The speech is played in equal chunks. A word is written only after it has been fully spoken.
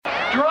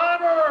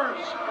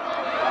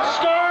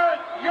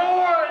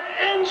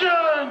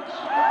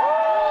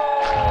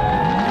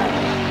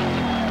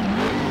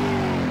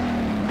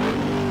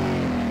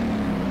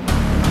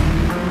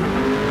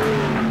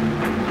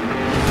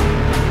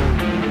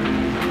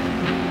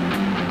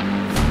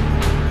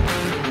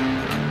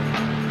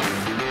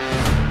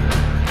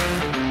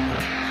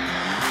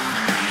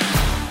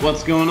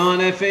What's going on,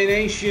 FA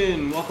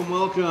Nation?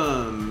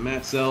 Welcome.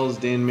 Matt Sells,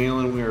 Dan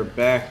Malin. We are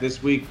back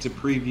this week to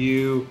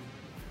preview.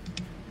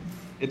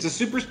 It's a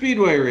super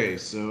speedway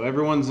race, so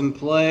everyone's in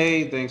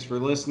play. Thanks for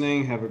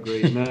listening. Have a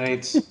great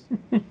night.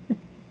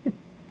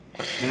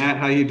 Matt,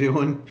 how you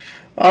doing?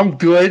 I'm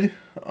good.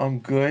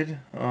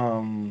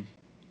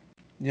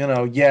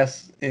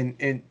 Yes,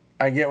 and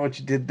I get what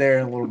you did there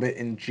a little bit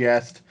in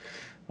jest.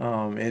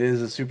 It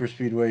is a super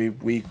speedway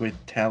week with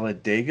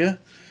Talladega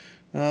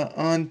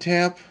on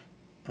tap.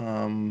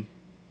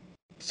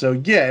 So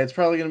yeah, it's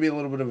probably going to be a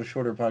little bit of a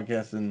shorter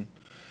podcast than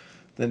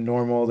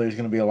normal. There's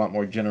going to be a lot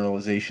more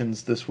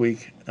generalizations this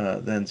week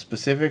than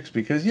specifics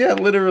because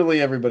literally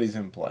everybody's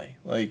in play.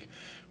 Like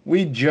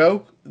we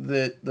joke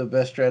that the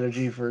best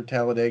strategy for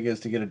Talladega is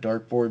to get a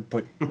dartboard,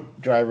 put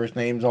drivers'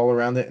 names all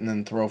around it, and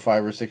then throw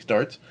 5 or 6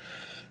 darts.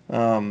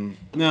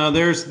 No,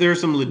 there's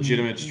some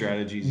legitimate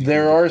strategies.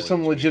 There are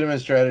some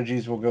legitimate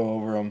strategies. We'll go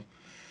over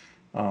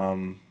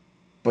them.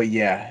 But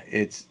yeah,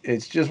 it's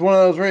just one of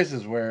those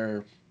races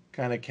where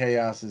kind of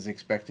chaos is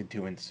expected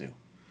to ensue.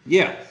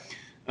 Yeah.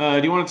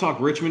 Do you want to talk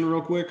Richmond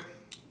real quick?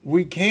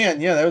 We can.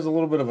 Yeah, that was a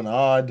little bit of an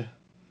odd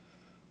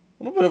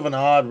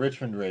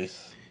Richmond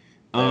race.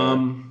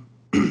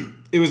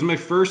 It was my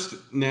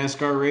first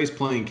NASCAR race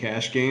playing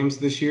cash games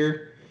this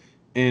year,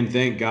 and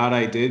thank God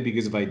I did,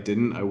 because if I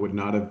didn't, I would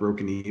not have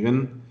broken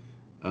even.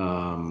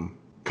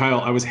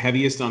 I was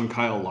heaviest on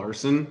Kyle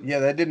Larson. Yeah,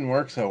 that didn't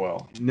work so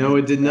well. No,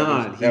 it did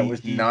not. That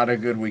was not a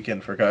good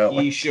weekend for Kyle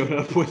Larson. He showed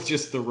up with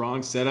just the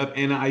wrong setup,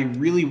 and I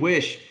really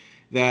wish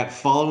that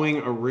following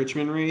a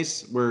Richmond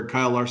race where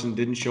Kyle Larson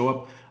didn't show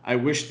up, I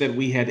wish that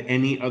we had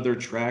any other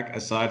track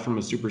aside from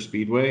a super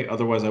speedway.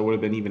 Otherwise, I would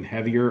have been even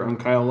heavier on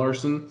Kyle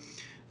Larson.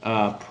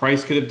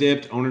 Price could have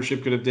dipped,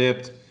 ownership could have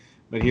dipped,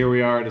 but here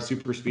we are at a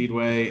super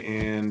speedway,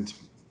 and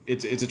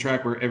it's a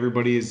track where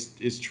everybody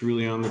is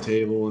truly on the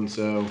table, and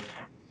so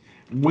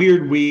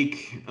weird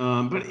week.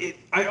 But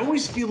I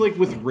always feel like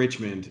with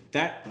Richmond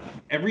that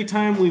every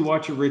time we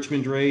watch a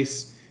Richmond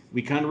race,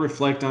 we kind of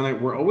reflect on it.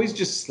 We're always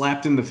just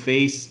slapped in the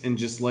face and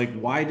just like,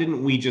 why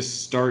didn't we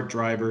just start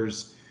 4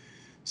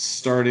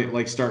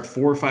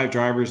 or 5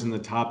 drivers in the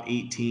top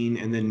 18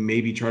 and then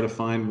maybe try to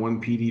find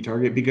one PD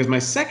target? Because my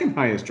second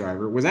highest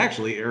driver was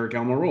actually Aric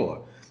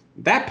Almirola.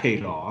 That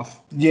paid off.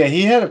 Yeah,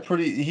 he had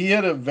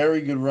a very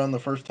good run, the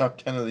first top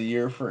 10 of the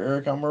year for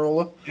Aric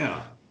Almirola.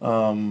 Yeah.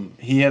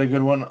 He had a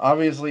good one.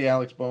 Obviously,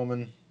 Alex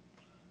Bowman,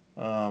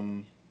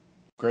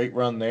 great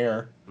run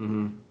there.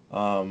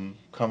 Mm-hmm.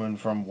 Coming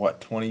from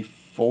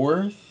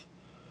 24th.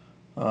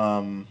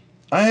 I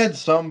had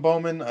some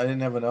Bowman. I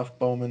didn't have enough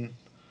Bowman.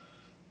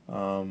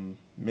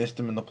 Missed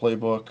him in the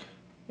playbook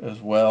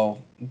as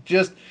well.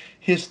 Just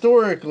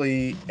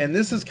historically, and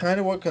this is kind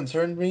of what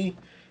concerned me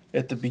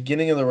at the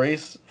beginning of the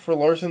race for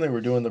Larson. They were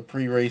doing the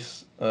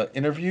pre-race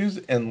interviews,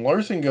 and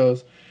Larson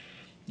goes,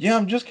 "Yeah,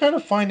 I'm just kind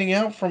of finding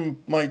out from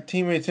my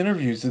teammates'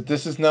 interviews that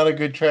this is not a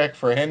good track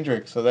for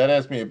Hendrick, so that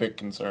has me a bit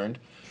concerned."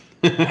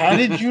 How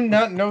did you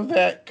not know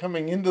that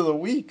coming into the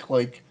week?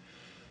 Like,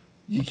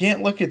 you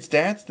can't look at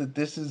stats that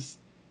this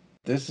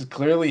is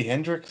clearly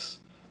Hendrick's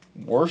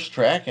worst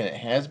track, and it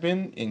has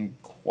been in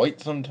quite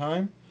some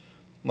time.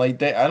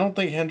 Like, I don't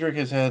think Hendrick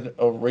has had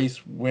a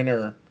race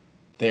winner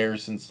there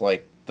since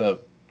like the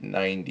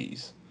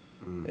 90s,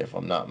 if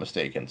I'm not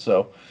mistaken.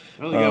 So,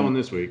 well, they got one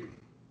this week.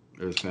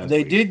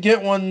 They did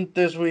get one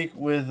this week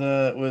with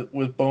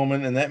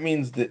Bowman, and that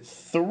means that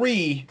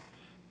 3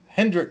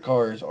 Hendrick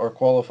cars are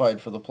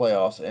qualified for the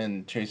playoffs,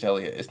 and Chase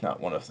Elliott is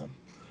not one of them.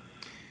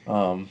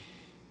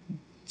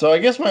 So I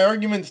guess my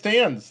argument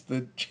stands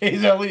that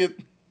Chase Elliott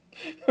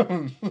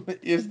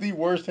is the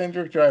worst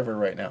Hendrick driver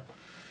right now.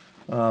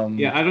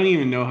 Yeah, I don't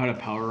even know how to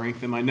power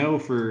rank them. I know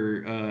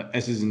for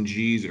S's and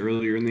G's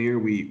earlier in the year,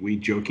 we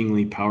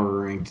jokingly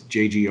power ranked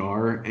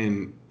JGR,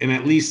 and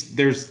at least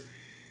there's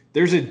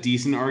a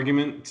decent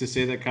argument to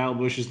say that Kyle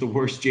Busch is the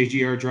worst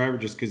JGR driver,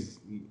 just because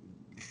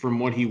from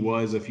what he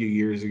was a few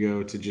years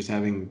ago to just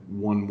having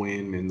one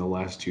win in the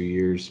last 2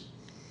 years.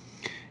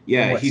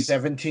 Yeah, he's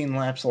 17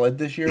 laps led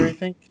this year, I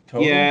think.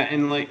 Total? Yeah,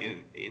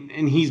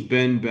 and he's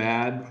been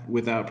bad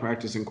without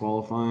practice and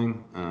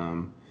qualifying.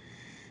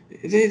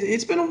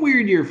 It's been a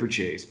weird year for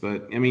Chase,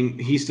 but I mean,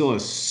 he still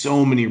has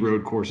so many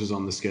road courses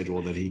on the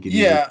schedule that he could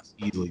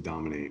easily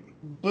dominate.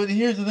 But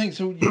here's the thing: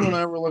 so you and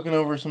I were looking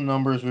over some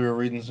numbers. We were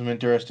reading some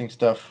interesting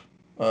stuff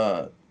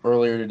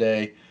earlier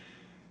today,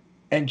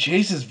 and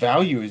Chase's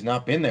value has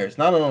not been there. It's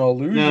not an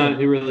illusion. No,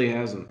 it really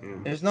hasn't.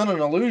 Yeah. It's not an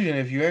illusion.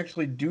 If you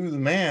actually do the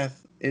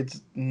math,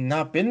 it's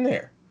not been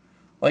there.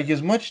 Like,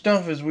 as much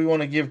stuff as we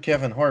want to give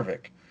Kevin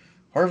Harvick.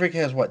 Harvick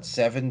has,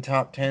 7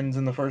 top 10s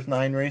in the first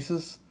 9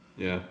 races?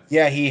 Yeah.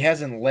 Yeah, he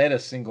hasn't led a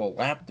single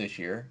lap this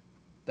year.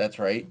 That's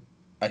right.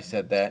 I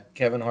said that.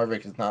 Kevin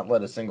Harvick has not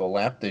led a single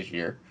lap this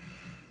year.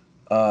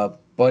 But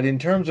in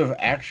terms of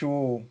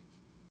actual,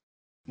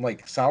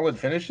 solid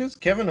finishes,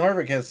 Kevin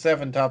Harvick has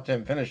 7 top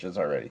 10 finishes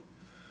already.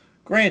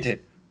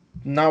 Granted,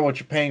 not what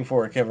you're paying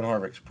for at Kevin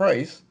Harvick's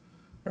price,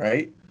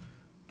 right?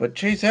 But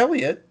Chase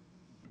Elliott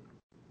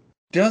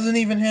doesn't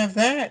even have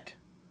that.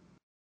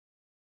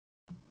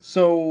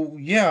 So,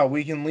 yeah,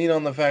 we can lean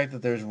on the fact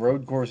that there's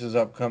road courses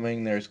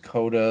upcoming. There's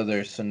Coda,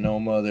 there's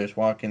Sonoma, there's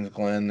Watkins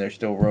Glen, there's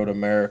still Road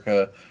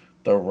America,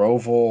 the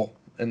Roval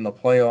in the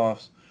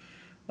playoffs.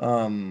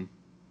 Um,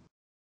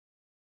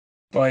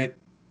 but,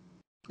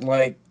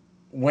 like,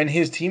 when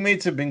his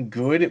teammates have been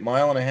good at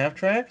mile and a half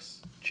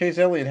tracks, Chase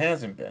Elliott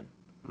hasn't been,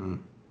 Mm.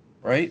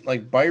 right?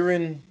 Like,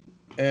 Byron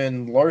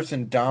and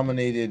Larson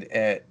dominated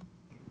at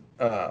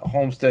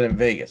Homestead and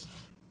Vegas.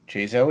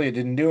 Chase Elliott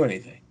didn't do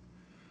anything.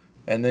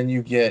 And then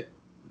you get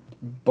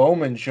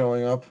Bowman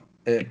showing up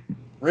at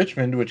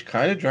Richmond, which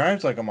kind of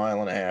drives like a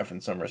mile and a half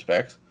in some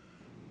respects.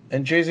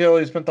 And Chase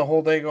Elliott spent the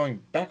whole day going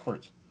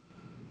backwards.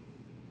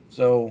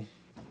 So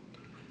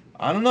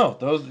I don't know.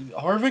 Those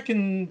Harvick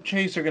and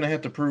Chase are going to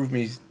have to prove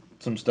me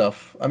some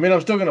stuff. I mean,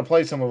 I'm still going to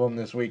play some of them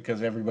this week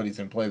because everybody's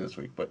in play this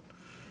week. But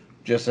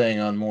just saying,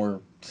 on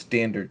more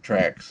standard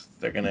tracks,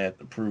 they're going to have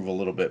to prove a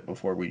little bit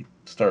before we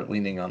start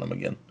leaning on them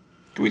again.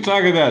 Can we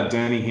talk about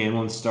Denny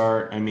Hamlin's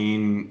start? I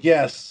mean,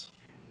 Yes,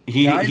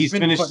 guy's he's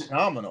been finished.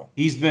 phenomenal.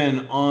 He's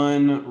been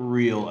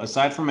unreal.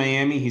 Aside from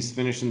Miami, he's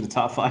finished in the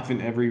top 5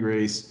 in every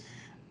race.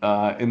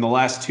 In the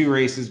last 2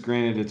 races,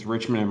 granted it's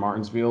Richmond and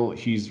Martinsville,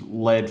 he's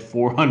led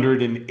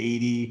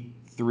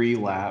 483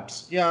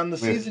 laps. Yeah, on the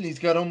season, he's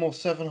got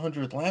almost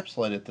 700 laps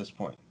led at this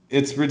point.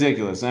 It's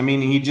ridiculous. I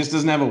mean, he just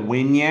doesn't have a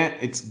win yet.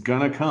 It's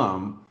gonna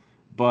come,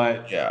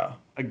 but Yeah.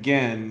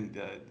 again,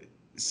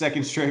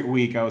 second straight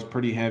week I was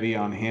pretty heavy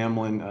on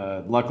Hamlin.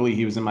 Luckily,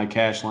 he was in my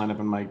cash lineup,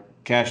 and my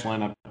cash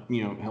lineup,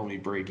 helped me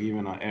break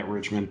even at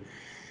Richmond.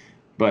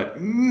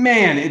 But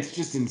man, it's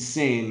just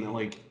insane.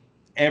 Like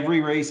every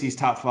race, he's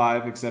top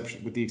 5,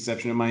 with the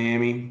exception of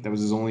Miami. That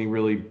was his only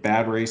really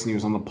bad race, and he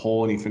was on the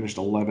pole, and he finished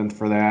 11th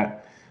for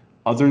that.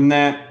 Other than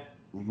that,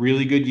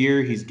 really good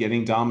year. He's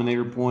getting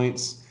Dominator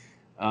points.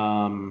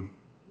 Do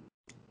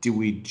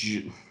we?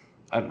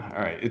 All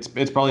right, it's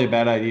probably a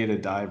bad idea to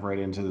dive right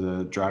into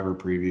the driver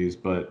previews,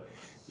 but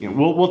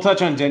we'll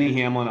touch on Denny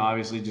Hamlin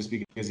obviously just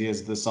because he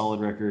has the solid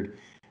record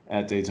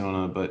at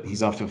Daytona, but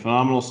he's off to a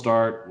phenomenal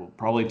start. We'll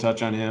probably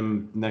touch on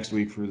him next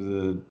week for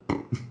the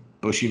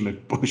Bushy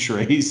McBush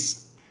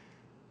race.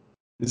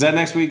 Is that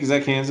next week? Is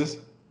that Kansas?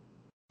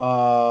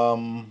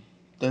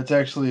 That's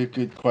actually a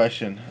good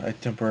question. I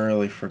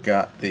temporarily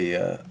forgot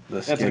the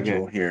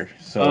schedule okay. here.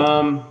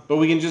 So, but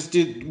we can just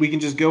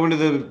go into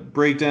the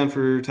breakdown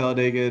for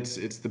Talladega.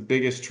 It's the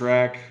biggest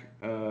track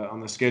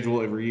on the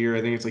schedule every year.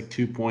 I think it's like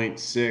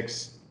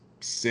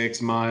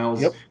 2.66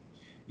 miles. Yep.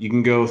 You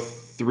can go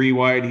 3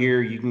 wide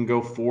here. You can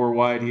go 4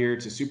 wide here.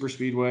 It's a super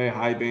speedway,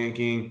 high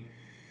banking.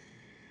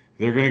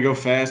 They're going to go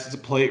fast. It's a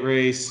plate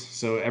race.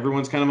 So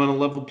everyone's kind of on a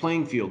level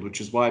playing field,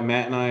 which is why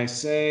Matt and I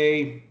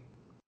say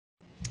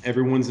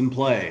everyone's in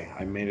play.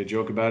 I made a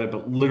joke about it,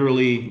 but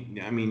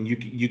literally, I mean,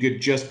 you could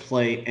just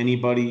play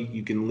anybody.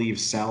 You can leave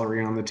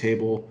salary on the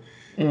table.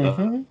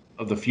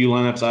 Of the few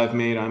lineups I've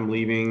made, I'm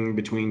leaving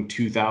between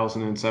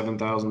 $2,000 and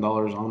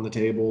 $7,000 on the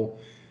table.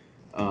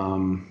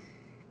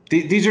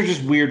 These are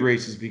just weird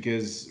races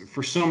because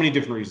for so many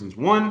different reasons.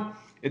 One,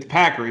 it's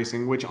pack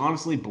racing, which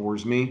honestly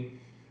bores me.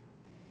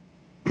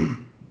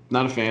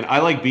 Not a fan. I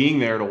like being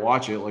there to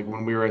watch it. Like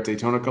when we were at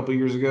Daytona a couple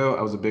years ago,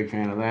 I was a big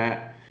fan of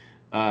that.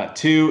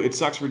 2, it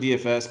sucks for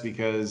DFS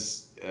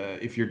because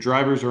if your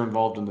drivers are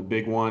involved in the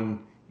big one,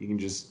 you're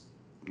just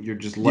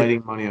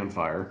lighting money on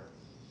fire.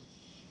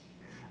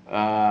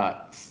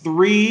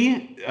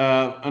 3,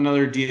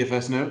 another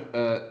DFS note,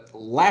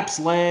 laps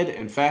led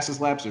and fastest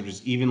laps are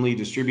just evenly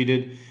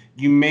distributed.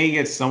 You may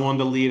get someone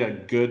to lead a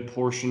good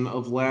portion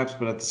of laps,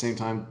 but at the same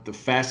time, the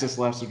fastest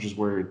laps, which is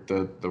where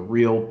the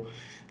real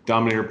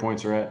Dominator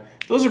points are at,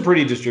 those are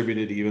pretty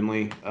distributed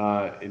evenly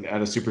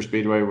at a super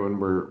speedway when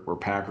we're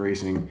pack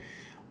racing.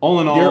 All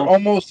in all, you're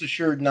almost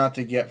assured not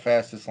to get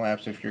fastest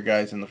laps if your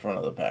guy's in the front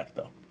of the pack,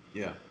 though.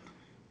 Yeah.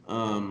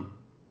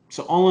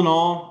 So all in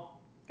all,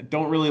 I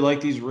don't really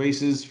like these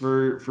races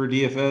for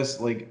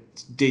DFS. Like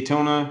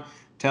Daytona,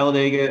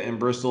 Talladega, and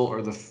Bristol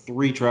are the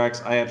 3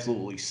 tracks I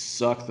absolutely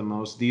suck the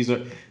most.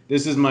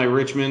 This is my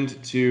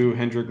Richmond to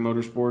Hendrick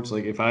Motorsports.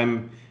 Like if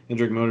I'm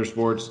Hendrick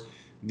Motorsports,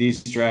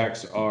 these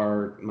tracks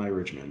are my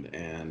Richmond,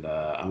 and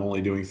I'm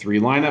only doing 3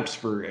 lineups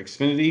for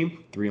Xfinity,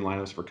 3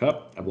 lineups for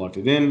Cup. I blocked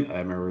it in. I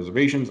have my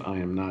reservations. I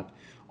am not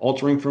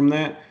altering from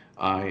that.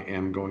 I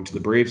am going to the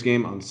Braves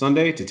game on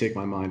Sunday to take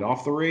my mind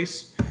off the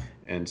race.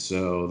 And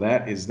so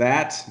that is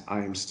that. I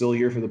am still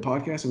here for the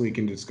podcast, and we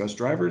can discuss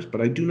drivers,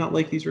 but I do not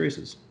like these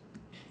races.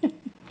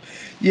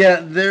 Yeah,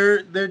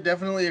 they're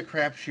definitely a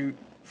crapshoot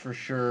for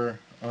sure.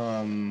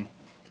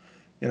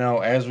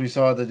 As we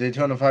saw at the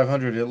Daytona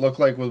 500, it looked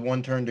like with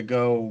 1 turn to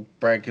go,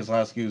 Brad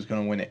Keselowski was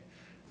going to win it.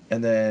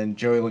 And then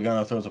Joey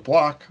Logano throws a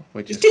block,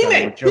 which is kind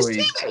of what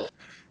Joey...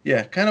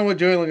 Yeah, kind of what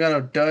Joey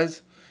Logano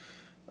does.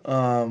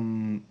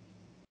 And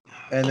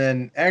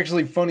then,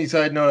 actually, funny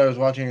side note, I was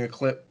watching a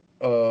clip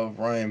of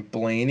Ryan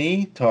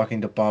Blaney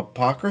talking to Bob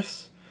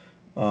Pockrass.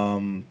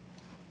 Bob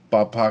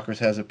Pockrass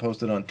has it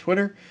posted on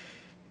Twitter.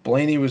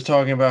 Blaney was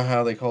talking about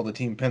how they called a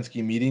Team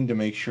Penske meeting to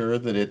make sure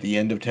that at the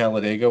end of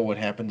Talladega, what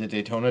happened to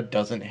Daytona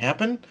doesn't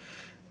happen.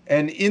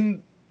 And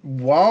in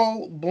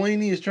while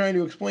Blaney is trying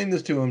to explain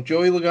this to him,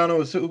 Joey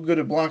Logano is so good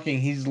at blocking.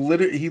 He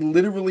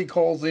literally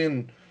calls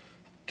in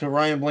to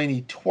Ryan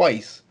Blaney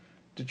twice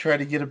to try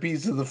to get a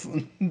piece of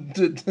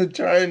the to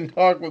try and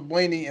talk with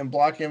Blaney and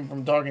block him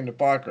from talking to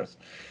Pacras.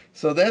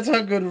 So that's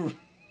how good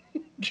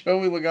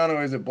Joey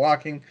Logano is at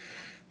blocking.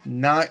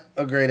 Not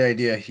a great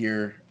idea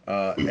here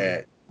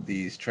at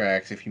these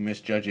tracks. If you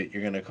misjudge it,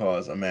 you're going to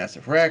cause a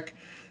massive wreck.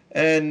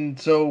 And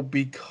so,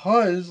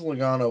 because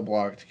Logano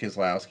blocked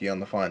Keselowski on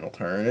the final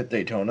turn at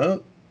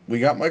Daytona, we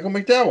got Michael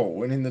McDowell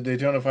winning the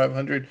Daytona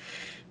 500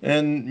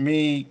 and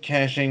me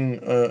cashing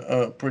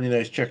a pretty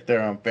nice check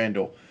there on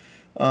FanDuel.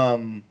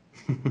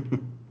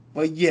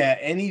 But yeah,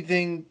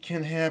 anything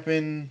can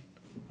happen.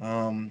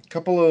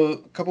 Couple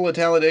of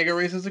Talladega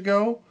races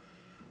ago,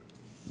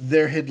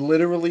 there had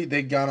literally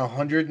they'd gone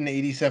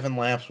 187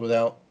 laps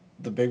without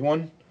the big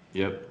one,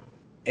 Yep.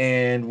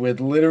 and with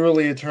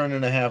literally a turn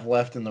and a half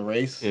left in the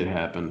race, It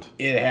happened.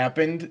 it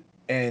happened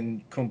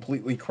and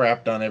completely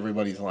crapped on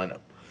everybody's lineup,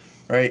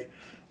 right?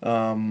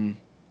 Um,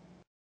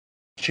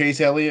 Chase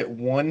Elliott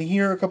won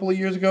here a couple of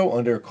years ago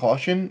under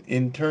caution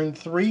in turn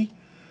three.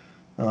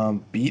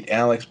 Beat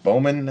Alex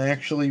Bowman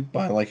actually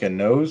by like a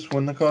nose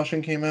when the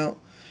caution came out.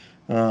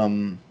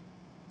 Um,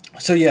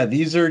 so yeah,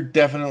 these are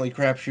definitely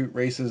crapshoot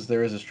races.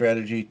 There is a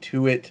strategy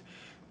to it.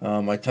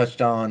 I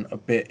touched on a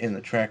bit in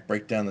the track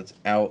breakdown that's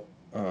out.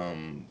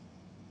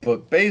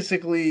 But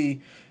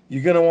basically,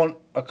 you're going to want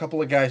a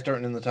couple of guys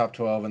starting in the top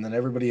 12, and then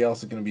everybody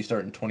else is going to be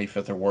starting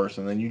 25th or worse.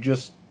 And then you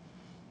just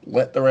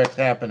let the wrecks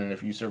happen. And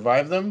if you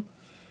survive them,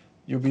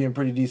 you'll be in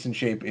pretty decent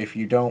shape. If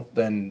you don't,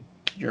 then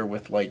you're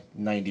with like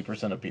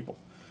 90% of people.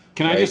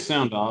 Can I Right? just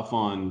sound off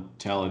on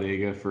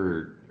Talladega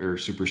or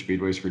super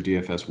speedways for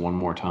DFS one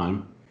more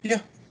time? Yeah.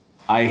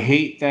 I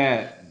hate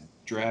that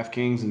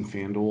DraftKings and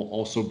FanDuel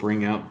also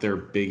bring out their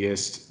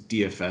biggest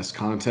DFS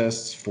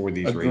contests for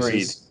these Agreed.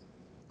 races.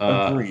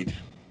 Agreed.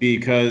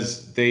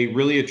 Because they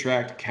really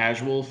attract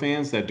casual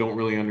fans that don't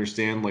really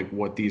understand like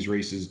what these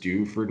races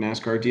do for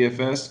NASCAR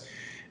DFS.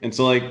 And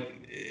so like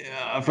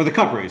for the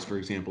Cup race, for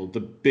example, the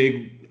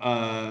big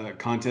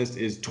contest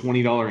is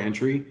 $20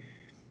 entry,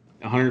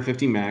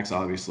 150 max,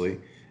 obviously,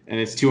 and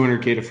it's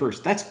 200K to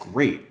first. That's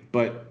great,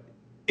 but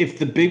if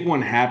the big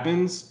one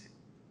happens,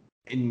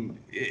 and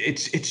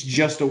it's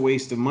just a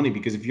waste of money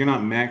because if you're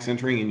not max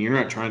entering and you're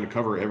not trying to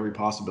cover every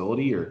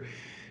possibility or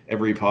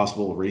every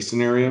possible race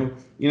scenario,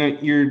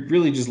 you're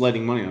really just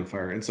letting money on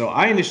fire. And so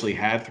I initially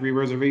had 3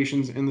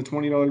 reservations in the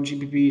 $20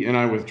 GPP and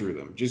I withdrew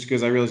them just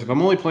because I realized if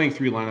I'm only playing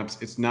 3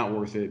 lineups, it's not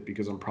worth it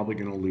because I'm probably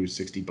going to lose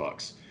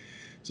 $60.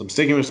 So I'm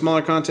sticking with a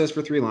smaller contest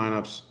for 3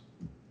 lineups.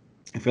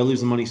 If I lose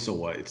the money, so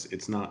what?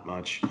 It's not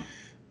much.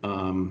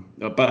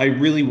 But I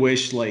really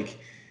wish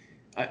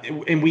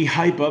and we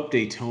hype up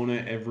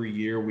Daytona every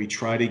year. We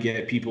try to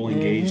get people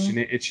engaged Mm-hmm.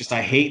 in it. It's just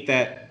I hate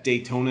that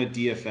Daytona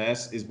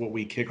DFS is what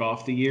we kick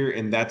off the year,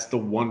 and that's the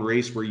one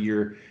race where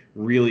you're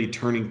really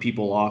turning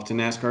people off to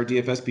NASCAR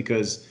DFS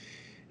because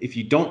if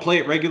you don't play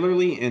it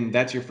regularly and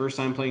that's your first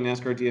time playing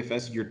NASCAR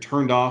DFS, you're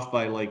turned off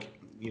by your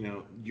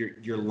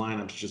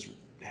lineups just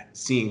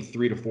seeing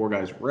 3 to 4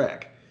 guys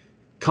wreck.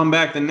 Come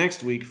back the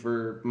next week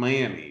for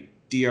Miami,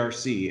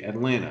 DRC,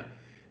 Atlanta.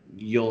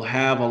 You'll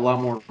have a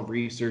lot more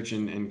research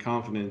and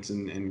confidence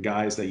and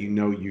guys that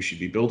you should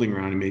be building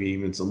around and maybe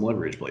even some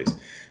leverage plays.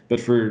 But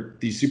for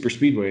these super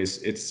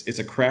speedways, it's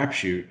a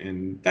crapshoot,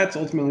 and that's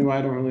ultimately why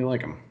I don't really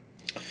like them.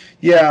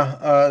 Yeah,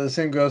 the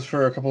same goes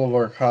for a couple of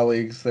our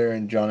colleagues there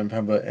in John and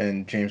Pemba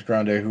and James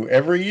Grande, who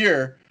every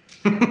year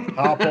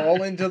hop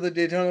all into the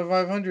Daytona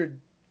 500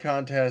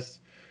 contest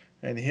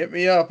and hit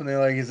me up, and they're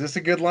like, "Is this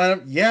a good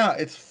lineup?" Yeah,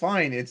 it's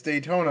fine. It's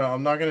Daytona.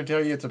 I'm not going to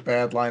tell you it's a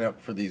bad lineup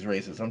for these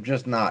races. I'm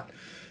just not.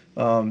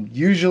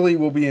 Usually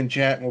we'll be in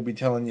chat and we'll be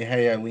telling you,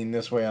 "Hey, I lean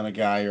this way on a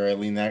guy, or I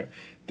lean that."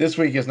 This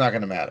week is not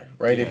going to matter,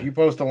 right? If Yeah. you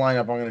post a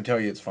lineup, I'm going to tell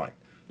you it's fine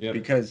Yep.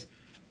 because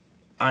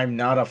I'm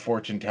not a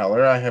fortune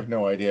teller. I have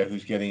no idea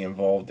who's getting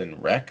involved in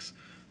wrecks.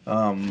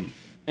 And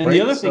the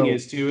Right? other thing So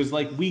is too is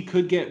like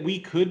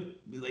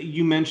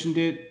you mentioned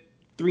it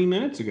 3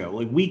 minutes ago.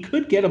 Like we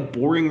could get a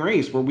boring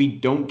race where we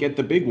don't get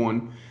the big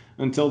one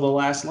until the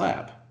last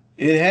lap.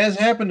 it has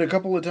happened a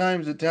couple of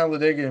times at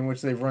Talladega in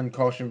which they've run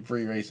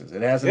caution-free races.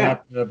 It hasn't Yeah.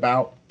 happened in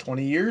about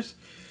 20 years.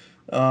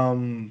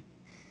 Um,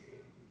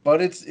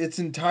 but it's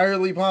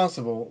entirely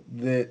possible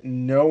that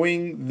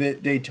knowing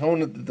that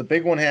Daytona, that the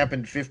big one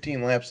happened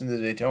 15 laps into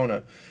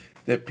Daytona,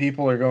 that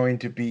people are going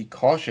to be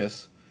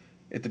cautious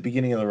at the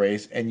beginning of the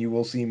race, and you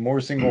will see more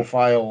single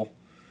file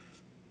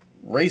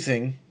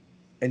racing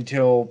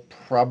until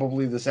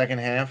probably the second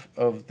half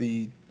of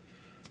the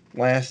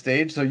last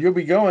stage. So you'll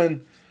be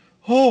going,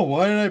 oh,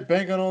 why did I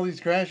bank on all these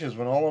crashes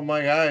when all of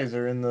my guys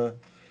are in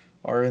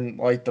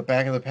like the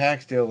back of the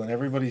pack still, and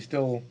everybody's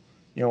still,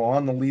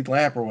 on the lead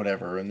lap or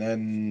whatever, and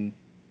then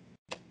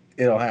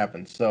it'll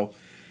happen. So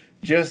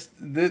just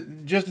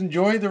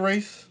enjoy the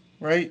race,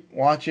 right?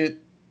 Watch it,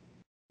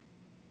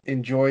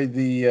 enjoy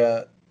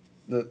the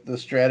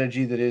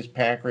strategy that is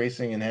pack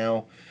racing and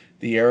how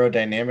the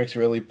aerodynamics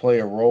really play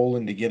a role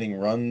into getting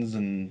runs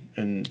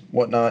and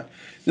whatnot.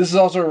 This is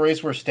also a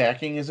race where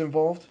stacking is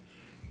involved.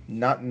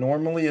 Not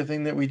normally a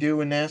thing that we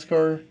do in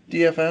NASCAR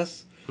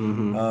DFS,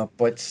 Mm-hmm.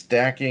 but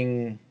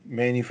stacking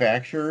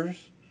manufacturers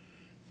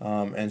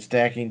and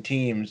stacking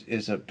teams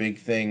is a big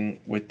thing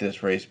with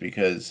this race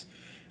because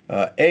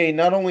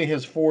not only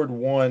has Ford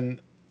won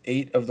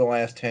 8 of the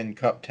last 10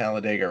 Cup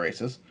Talladega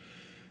races,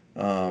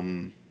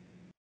 um,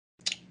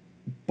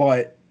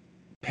 but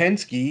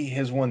Penske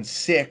has won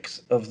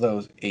 6 of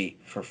those 8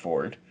 for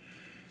Ford.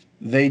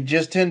 They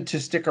just tend to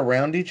stick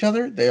around each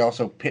other. They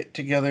also pit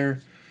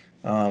together.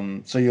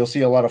 So you'll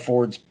see a lot of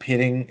Fords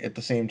pitting at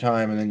the same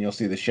time, and then you'll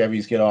see the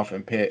Chevys get off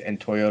and pit, and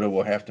Toyota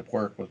will have to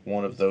work with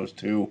one of those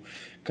two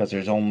because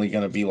there's only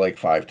going to be like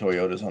 5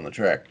 Toyotas on the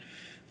track.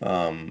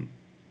 Um,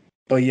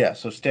 but yeah,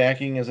 so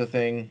stacking is a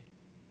thing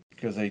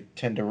because they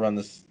tend to run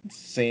the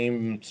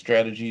same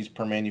strategies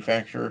per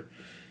manufacturer.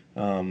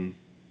 Um,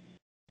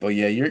 but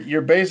yeah,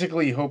 you're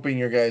basically hoping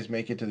your guys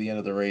make it to the end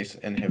of the race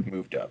and have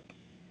moved up.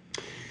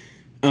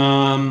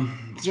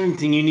 Is there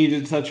anything you need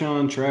to touch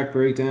on? Track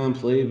breakdown,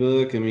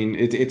 playbook? I mean,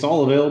 it's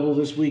all available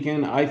this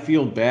weekend. I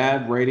feel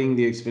bad writing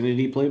the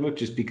Xfinity playbook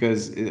just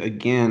because,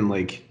 again,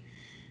 like,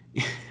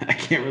 I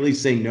can't really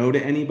say no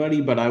to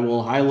anybody, but I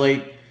will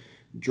highlight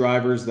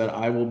drivers that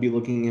I will be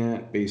looking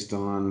at based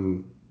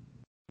on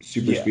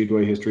super Yeah,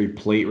 speedway history,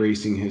 plate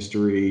racing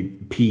history,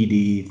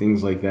 PD,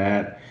 things like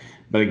that.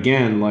 But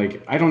again,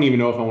 like, I don't even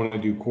know if I want to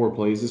do core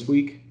plays this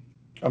week.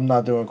 I'm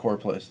not doing core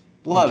plays.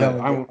 Love it.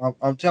 I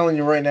I'm telling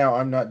you right now,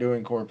 I'm not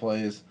doing core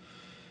plays.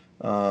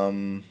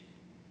 Um,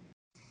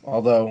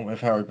 Although if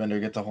Howard Bender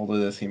gets a hold of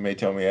this, he may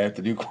tell me I have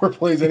to do core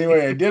plays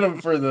anyway. I did them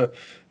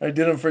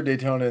for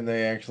Daytona, and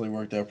they actually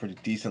worked out pretty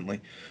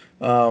decently.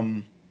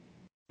 Um,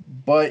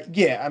 but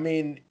yeah, I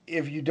mean,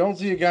 if you don't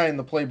see a guy in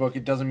the playbook,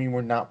 it doesn't mean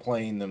we're not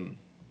playing them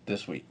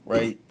this week,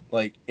 right?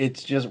 Like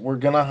it's just we're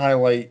gonna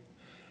highlight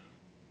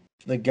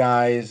the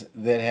guys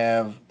that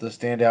have the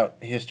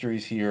standout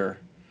histories here,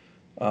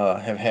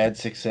 have had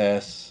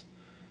success,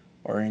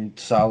 are in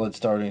solid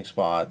starting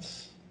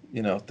spots,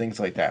 things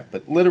like that.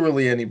 But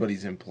literally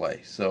anybody's in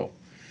play. So,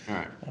 all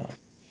right. uh,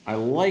 I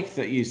like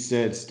that you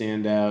said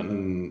standout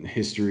and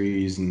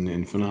histories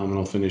and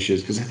phenomenal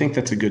finishes because I think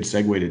that's a good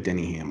segue to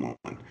Denny Hamlin.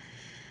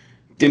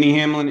 Denny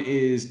Hamlin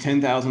is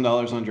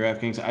 $10,000 on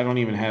DraftKings. I don't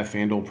even have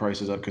FanDuel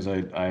prices up because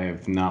I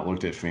have not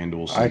looked at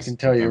FanDuel since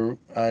November.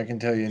 I can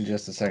tell you in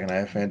just a second. I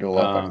have FanDuel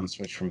up. I can Um,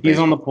 switch from he's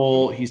on the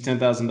baseball. pole. He's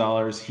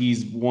 $10,000.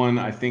 He's won,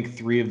 I think,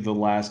 3 of the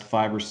last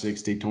 5 or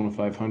 6 Daytona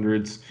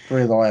 500s.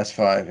 3 of the last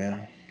 5,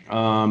 yeah.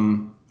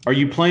 Are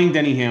you playing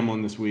Denny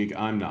Hamlin this week?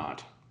 I'm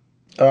not.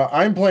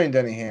 I'm playing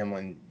Denny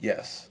Hamlin.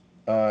 Yes.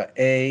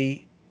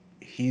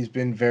 He's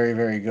been very,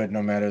 very good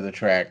no matter the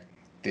track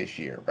this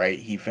year, right?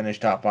 He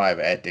finished top 5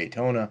 at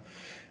Daytona.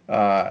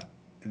 Uh,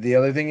 the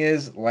other thing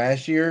is,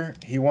 last year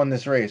he won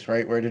this race,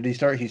 right? Where did he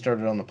start? He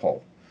started on the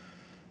pole.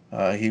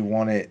 He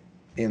won it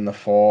in the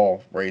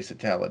fall race at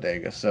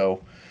Talladega.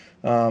 So,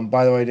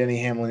 by the way, Denny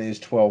Hamlin is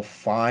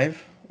 12.5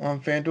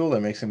 on FanDuel.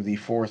 That makes him the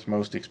 4th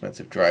most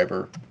expensive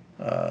driver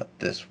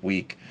this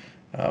week,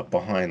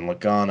 behind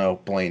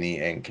Logano, Blaney,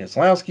 and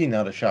Keselowski.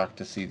 Not a shock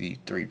to see the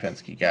 3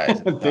 Penske guys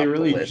at the They top of the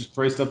really list. just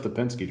priced up the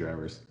Penske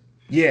drivers.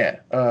 Yeah,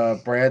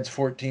 Brad's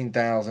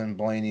 14,000,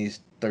 Blaney's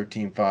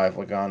 13.5,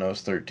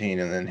 Logano's 13,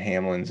 and then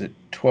Hamlin's at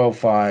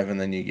 12.5, and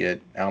then you get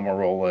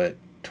Almirola at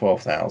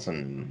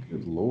 12,000,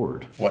 Good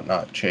Lord.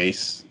 whatnot.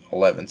 Chase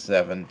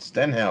 11.7,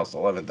 Stenhouse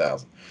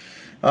 11,000.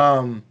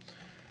 Um,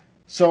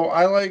 so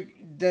I like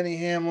Denny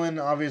Hamlin.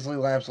 Obviously,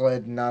 laps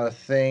led not a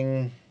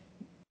thing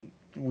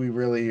we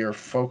really are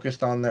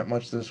focused on that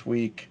much this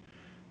week.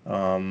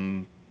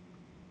 Um,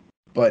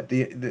 but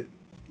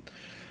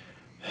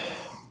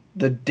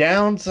the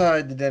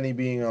downside to Denny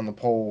being on the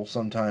pole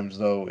sometimes,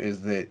 though,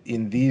 is that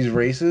in these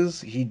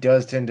races, he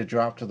does tend to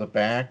drop to the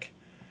back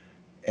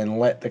and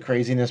let the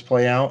craziness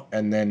play out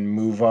and then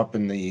move up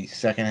in the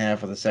second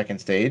half of the second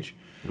stage.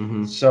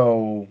 Mm-hmm.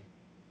 So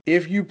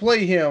if you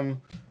play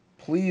him,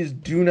 please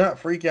do not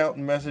freak out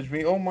and message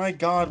me, oh my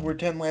God, we're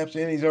 10 laps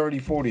in, he's already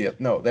 40th.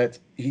 No,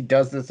 he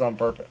does this on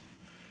purpose.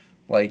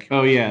 Like,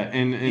 Oh yeah,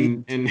 and he,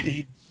 and and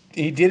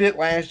he did it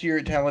last year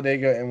at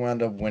Talladega and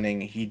wound up winning.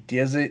 He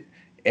does it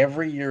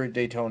every year at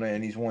Daytona,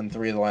 and he's won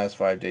 3 of the last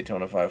 5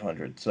 Daytona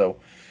 500. So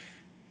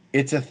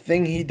it's a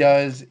thing he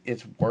does.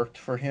 It's worked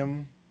for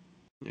him.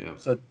 yeah.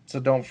 So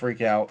don't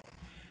freak out.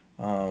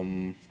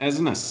 Um, As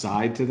an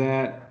aside to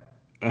that,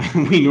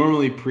 we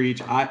normally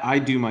preach. I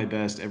do my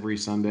best every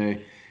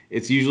Sunday.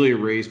 It's usually a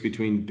race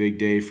between Big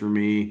Day for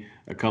me,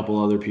 a couple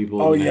other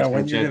people oh in the yeah, NASCAR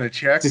when you're chat gonna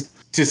check.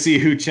 to see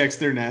who checks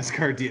their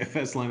NASCAR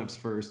DFS lineups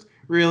first.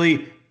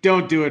 Really,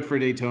 don't do it for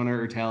Daytona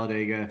or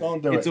Talladega.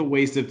 Don't do It's it. a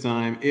waste of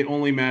time. It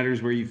only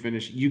matters where you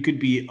finish. You could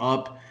be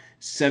up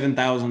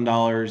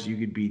 $7,000. You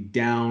could be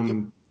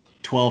down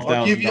twelve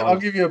thousand I'll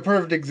dollars. give you a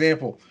perfect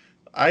example.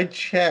 I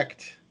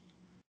checked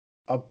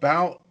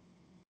about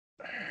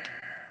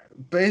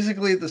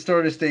basically at the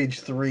start of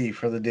stage 3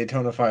 for the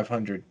Daytona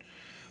 500,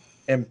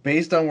 and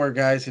based on where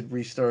guys had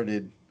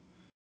restarted,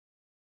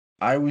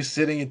 I was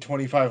sitting at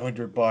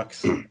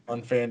 $2,500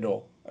 on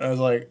FanDuel. And I was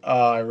like,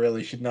 oh, I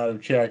really should not have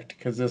checked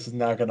because this is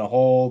not going to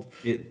hold.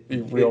 It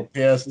Be real it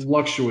pissed.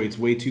 fluctuates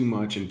way too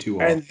much and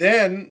too And often.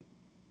 then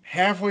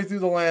halfway through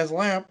the last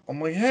lap, I'm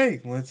like,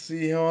 hey, let's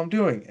see how I'm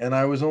doing. And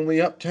I was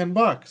only up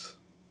 $10,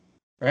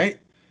 right?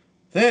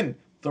 Then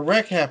the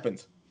wreck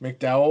happens.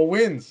 McDowell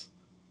wins.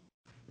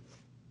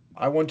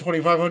 I won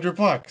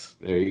 $2,500.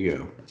 There you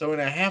go. So in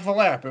a half a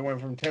lap, it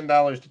went from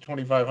 $10 to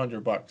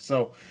 $2,500.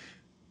 So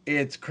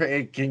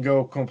it can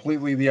go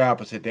completely the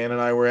opposite. Dan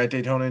and I were at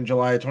Daytona in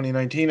July of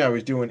 2019. I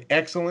was doing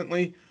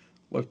excellently.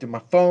 Looked at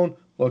my phone,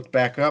 looked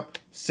back up,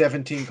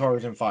 17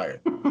 cars and fired.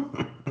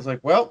 I was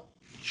like, well,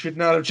 should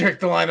not have checked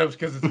the lineups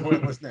because it's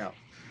pointless now.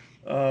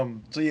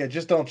 So yeah,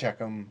 just don't check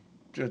them.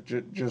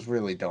 Just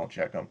really don't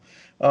check them.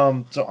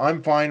 So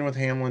I'm fine with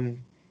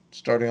Hamlin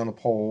starting on the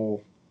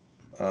pole.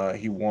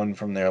 He won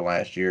from there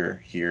last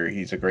year. Here,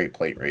 he's a great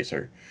plate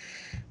racer.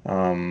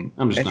 I'm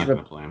just not going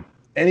to play him.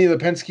 Any of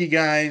the Penske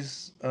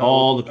guys?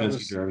 All the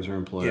Penske drivers are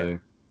in play. Yeah.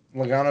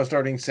 Logano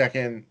starting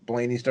second,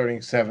 Blaney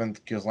starting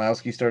seventh,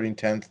 Keselowski starting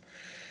 10th.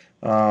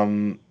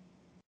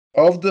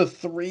 Of the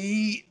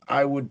three,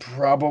 I would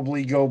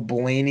probably go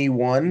Blaney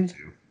one.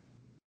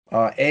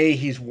 A,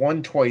 he's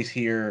won twice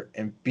here,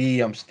 and B,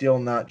 I'm still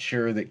not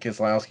sure that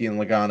Keselowski and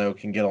Logano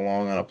can get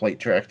along on a plate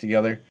track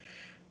together.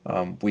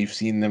 We've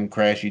seen them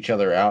crash each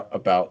other out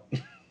about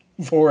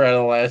 4 out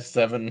of the last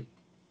 7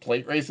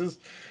 plate races.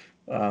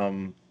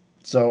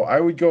 So I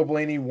would go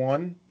Blaney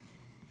one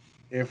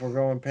if we're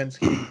going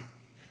Penske.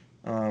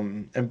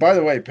 And by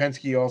the way,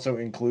 Penske also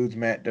includes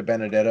Matt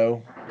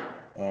DiBenedetto,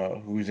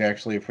 who's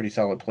actually a pretty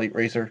solid plate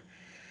racer.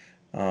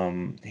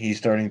 He's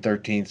starting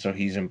 13th, so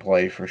he's in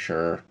play for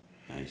sure.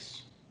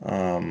 Nice.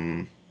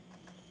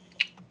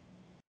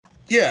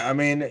 Yeah, I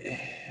mean,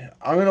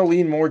 I'm going to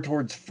lean more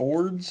towards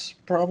Fords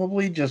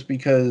probably just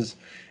because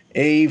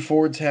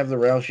Fords have the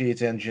Roush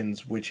Yates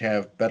engines, which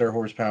have better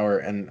horsepower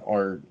and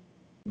are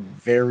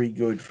very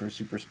good for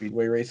super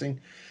speedway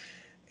racing.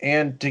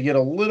 And to get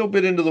a little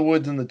bit into the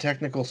woods and the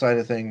technical side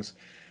of things,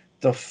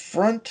 the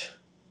front,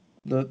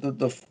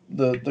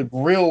 the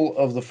grill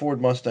of the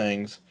Ford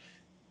Mustangs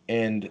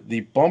and the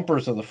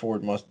bumpers of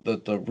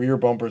the rear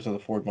bumpers of the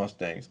Ford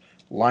Mustangs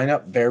line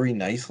up very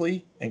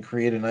nicely and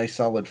create a nice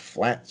solid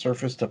flat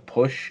surface to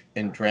push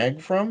and drag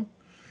from,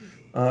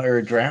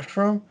 or draft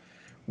from.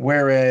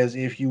 Whereas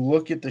if you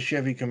look at the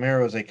Chevy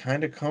Camaros, they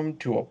kind of come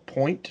to a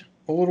point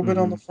a little bit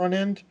on the front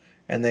end,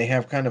 and they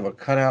have kind of a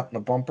cutout and a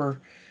bumper.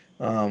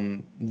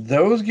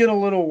 Those get a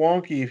little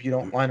wonky if you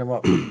don't line them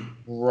up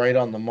right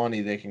on the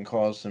money. They can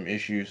cause some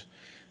issues.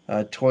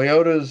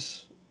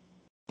 Toyota's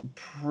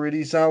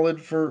pretty solid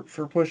for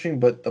pushing,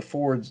 but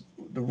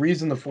the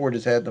reason the Ford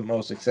has had the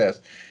most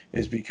success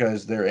is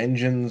because their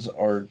engines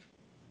are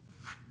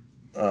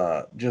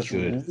just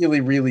good.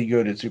 really, really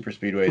good at super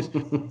speedways,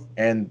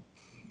 and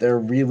they're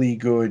really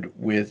good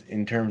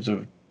in terms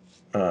of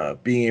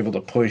being able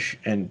to push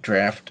and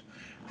draft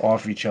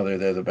off each other.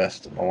 They're the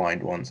best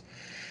aligned ones.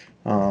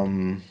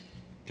 Can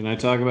I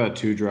talk about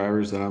 2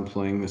 drivers that I'm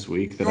playing this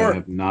week that Sure. I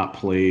have not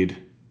played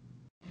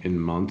in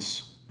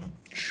months?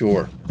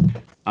 Sure.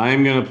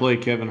 I'm going to play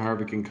Kevin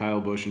Harvick and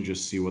Kyle Busch and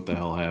just see what the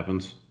hell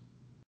happens.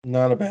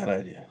 Not a bad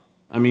idea.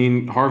 I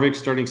mean, Harvick's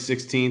starting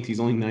 16th. He's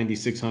only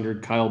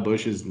 9,600. Kyle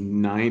Busch is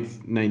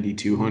 9th,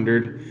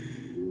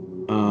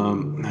 9,200. Oh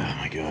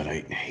my God.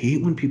 I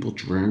hate when people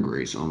drag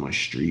race on my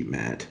street,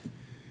 Matt.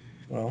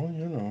 Well,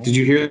 you know. Did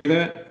you hear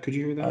that? Could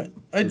you hear that?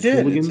 I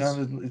did.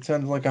 It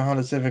sounded like a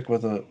Honda Civic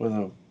with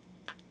a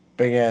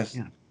big ass.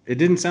 Yeah. It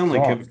didn't sound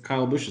like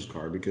Kyle Busch's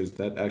car because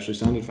that actually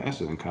sounded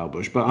faster than Kyle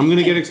Busch. But I'm going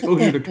to get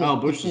exposure to Kyle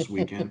Busch this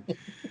weekend.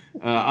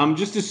 I'm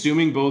just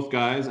assuming both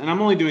guys, and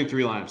I'm only doing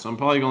 3 lineups, so I'm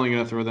probably only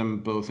going to throw them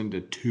both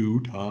into 2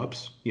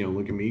 tops.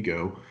 Look at me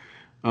go.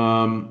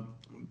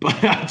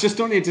 But I just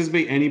don't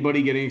anticipate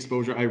anybody getting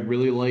exposure. I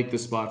really like the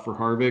spot for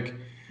Harvick.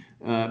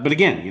 But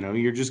again,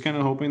 you're just kind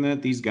of hoping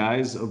that these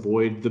guys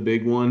avoid the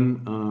big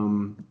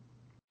one.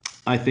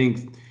 I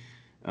think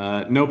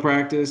no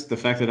practice, the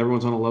fact that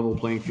everyone's on a level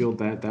playing field,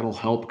 that'll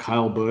help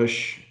Kyle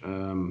Busch. I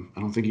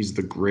don't think he's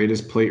the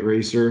greatest plate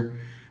racer.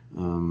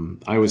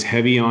 I was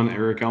heavy on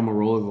Eric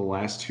Almirola the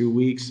last 2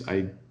 weeks.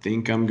 I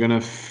think I'm going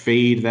to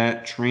fade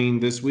that train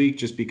this week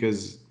just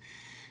because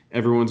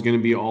everyone's going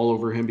to be all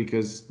over him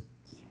because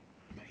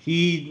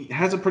he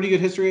has a pretty good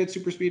history at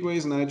super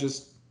speedways, and I'm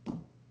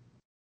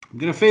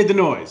going to fade the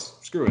noise.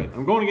 Screw it.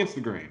 I'm going against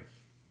the grain.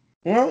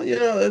 Well,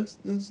 it's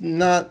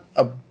not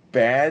a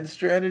bad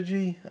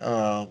strategy.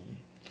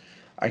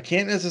 I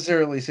can't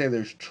necessarily say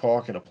there's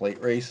chalk in a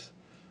plate race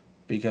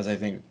because I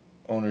think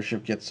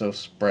ownership gets so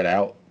spread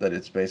out that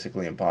it's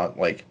basically impossible.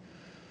 Like,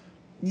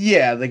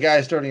 yeah, the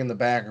guys starting in the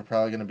back are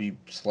probably going to be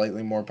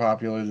slightly more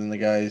popular than the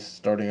guys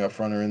starting up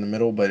front or in the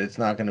middle, but it's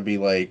not going to be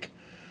like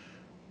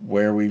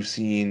where we've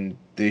seen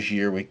this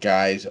year with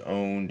guys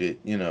owned at,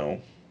 I don't know,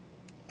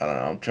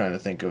 I'm trying to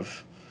think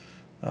of,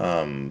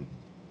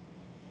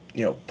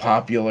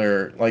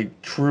 popular,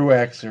 like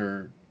Truex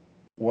or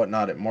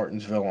whatnot at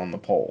Martinsville on the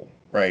pole,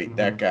 right? Mm-hmm.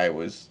 That guy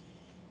was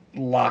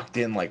locked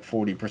in like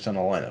 40% of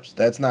lineups.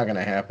 That's not going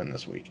to happen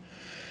this week.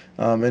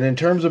 And in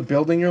terms of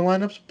building your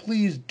lineups,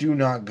 please do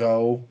not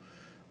go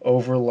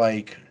over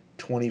like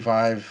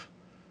 25%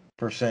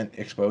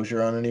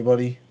 exposure on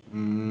anybody.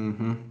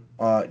 Mm-hmm.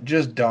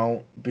 Just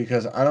don't,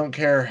 because I don't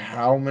care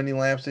how many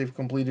laps they've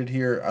completed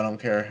here. I don't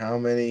care how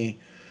many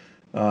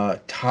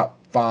top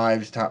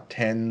fives, top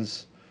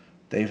tens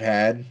they've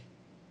had.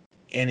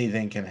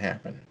 Anything can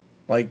happen.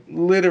 Like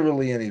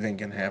literally anything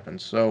can happen.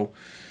 So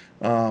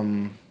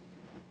um,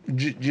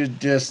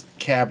 just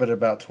cap it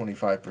about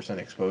 25%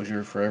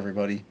 exposure for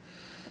everybody.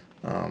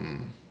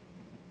 Um,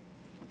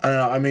 I don't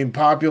know. I mean,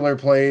 popular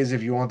plays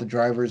if you want the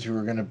drivers who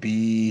are going to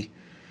be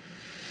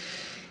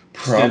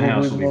probably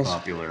Stenhouse the will be most.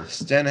 popular.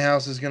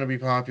 Stenhouse is going to be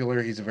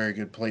popular. He's a very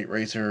good plate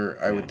racer.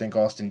 I would think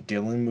Austin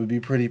Dillon would be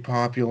pretty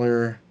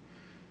popular.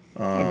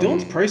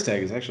 Dylan's price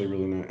tag is actually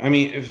really nice. I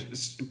mean,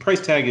 if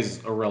price tag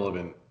is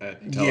irrelevant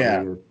at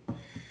Yeah, Talladega,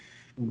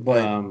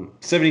 but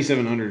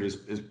 7,700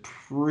 is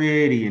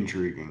pretty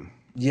intriguing.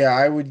 yeah,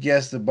 I would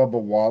guess that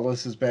Bubba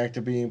Wallace is back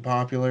to being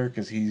popular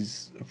because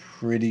he's a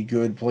pretty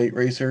good plate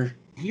racer.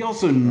 He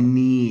also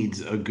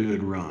needs a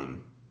good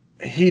run.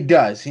 He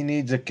does. He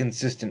needs a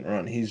consistent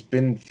run. He's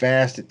been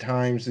fast at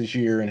times this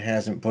year and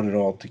hasn't put it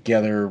all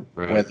together,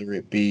 Right. whether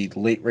it be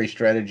late race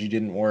strategy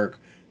didn't work,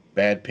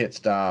 bad pit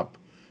stop,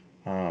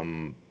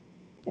 um,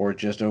 or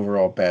just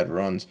overall bad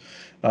runs.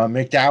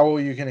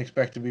 McDowell, you can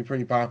expect to be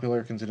pretty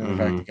popular considering the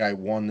fact Mm-hmm. the guy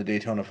won the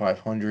Daytona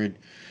 500.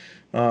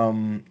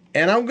 And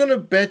I'm gonna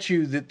bet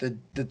you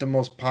that the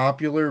most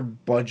popular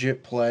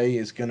budget play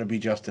is gonna be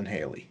Justin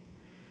Haley,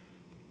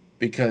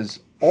 because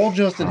all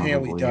Justin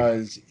Haley Probably.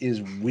 does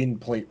is win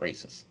plate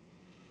races.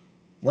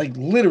 Like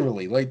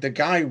literally, like the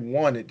guy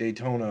won at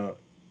Daytona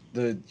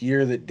the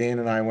year that Dan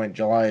and I went,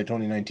 July of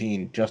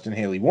 2019. Justin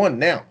Haley won.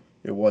 Now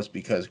it was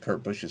because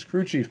Kurt Busch's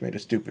crew chief made a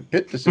stupid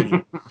pit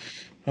decision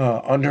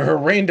under a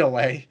rain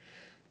delay,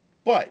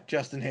 but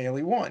Justin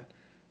Haley won.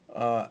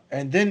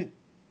 And then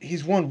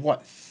he's won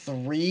what,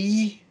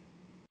 three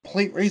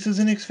plate races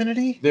in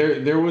Xfinity?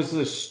 There was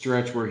a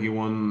stretch where he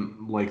won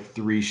like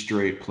 3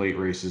 straight plate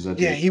races at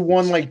Yeah, the he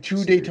won like two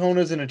series.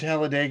 Daytonas and a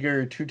Talladega,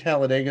 or two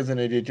Talladegas and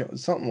a Daytona,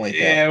 something like that.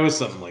 Yeah, it was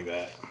something like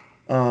that.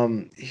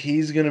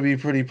 He's gonna be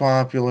pretty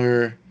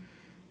popular.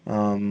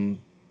 Um,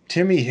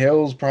 Timmy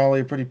Hill's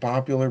probably a pretty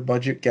popular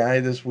budget guy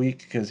this week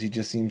because he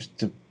just seems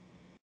to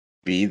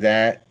be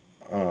that.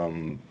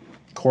 Um,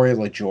 Corey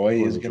LaJoy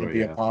Corey is going to LaJoy,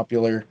 be a yeah.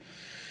 popular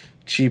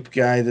cheap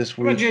guy this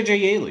What about week.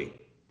 JJ Yaley?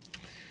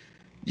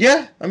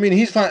 Yeah, I mean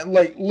he's fine.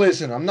 Like,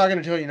 listen, I'm not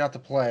going to tell you not to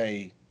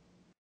play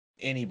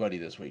anybody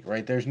this week,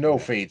 right? There's no Yeah.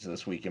 fades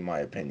this week, in my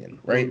opinion,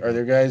 right? Are Mhm.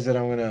 there guys that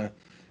I'm going to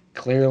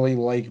clearly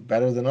like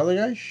better than other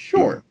guys?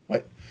 Sure,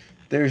 but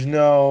there's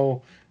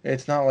no.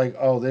 It's not like,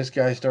 oh, this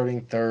guy's starting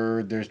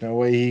third. There's no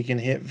way he can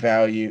hit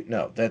value.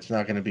 No, that's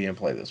not going to be in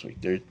play this week.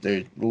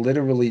 There's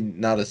literally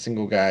not a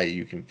single guy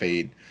you can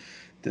fade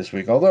this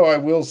week. Although I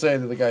will say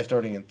that the guy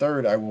starting in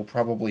third, I will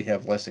probably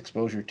have less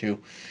exposure to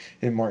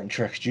in Martin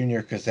Truex Jr.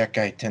 because that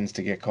guy tends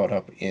to get caught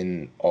up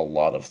in a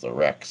lot of the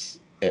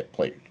wrecks at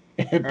plate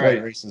at All plate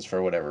right. races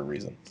for whatever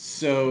reason.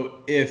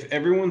 So if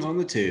everyone's on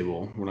the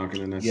table, we're not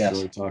going to Yes.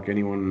 necessarily talk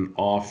anyone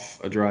off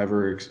a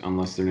driver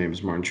unless their name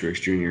is Martin Truex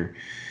Jr.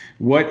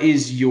 What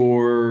is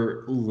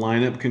your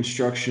lineup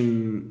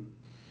construction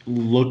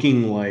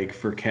looking like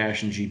for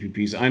cash and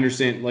GPPs? I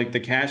understand, like the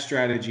cash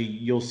strategy,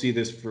 you'll see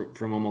this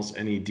from almost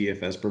any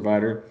DFS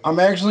provider. I'm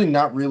actually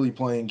not really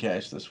playing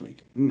cash this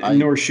week. I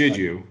Nor should I,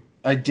 you.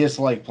 I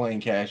dislike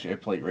playing cash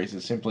at plate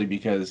races simply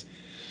because,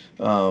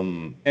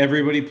 um,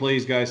 Everybody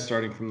plays guys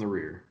starting from the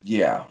rear.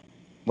 yeah,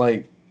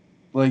 like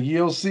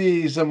you'll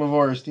see some of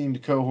our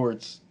esteemed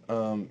cohorts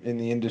in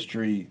the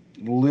industry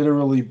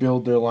literally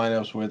build their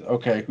lineups with,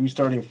 okay, who's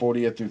starting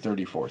 40th through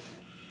 34th,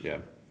 Yeah.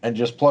 and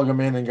just plug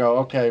them in and go,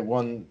 okay,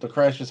 when the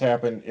crashes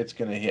happen, it's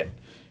gonna hit.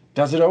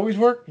 Does it always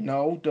work?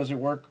 No. Does it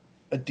work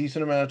a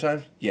decent amount of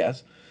times?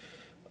 Yes.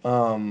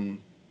 Um,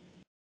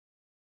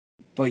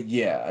 but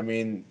yeah, I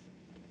mean,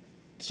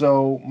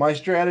 so my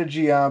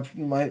strategy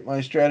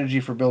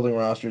for building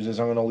rosters is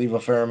I'm going to leave a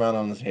fair amount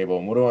on the table.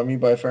 And what do I mean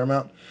by a fair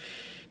amount?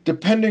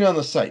 Depending on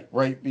the site,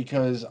 right?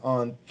 Because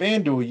on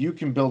FanDuel you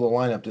can build a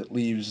lineup that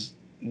leaves,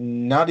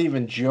 not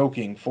even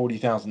joking,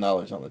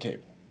 $40,000 on the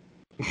table.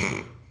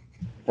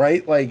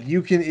 Right? Like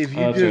you can, if you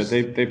That's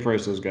right. just, They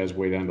price those guys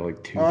way down to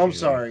like oh, I'm 2K.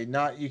 sorry,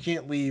 not, you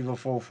can't leave a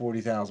full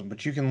 40,000,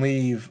 but you can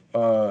leave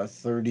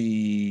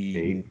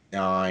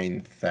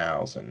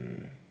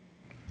 39,000.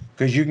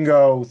 Because you can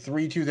go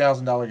three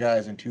 $2,000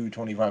 guys and two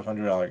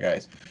 $2,500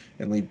 guys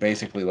and leave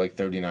basically like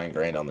 39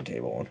 grand on the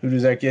table. And who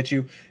does that get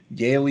you?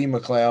 Yaley,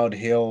 McLeod,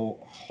 Hill,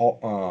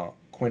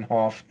 Quinn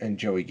Hoff, and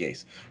Joey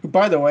Gase. Who,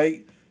 by the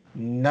way,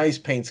 nice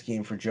paint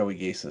scheme for Joey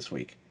Gase this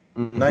week.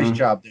 Nice Mm-hmm.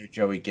 job there,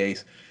 Joey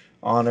Gase,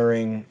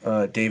 honoring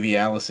Davey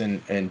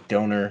Allison and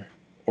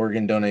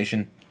organ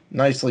donation.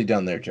 Nicely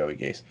done there, Joey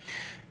Gase.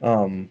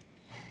 Um,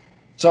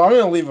 so I'm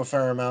going to leave a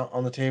fair amount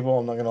on the table.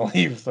 I'm not going to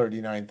leave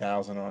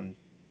 39,000 on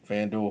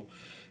FanDuel.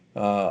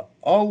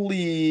 I'll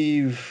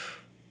leave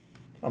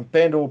on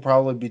FanDuel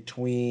probably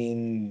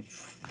between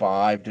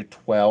 5 to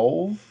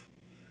 12.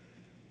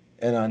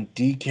 And on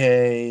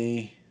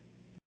DK,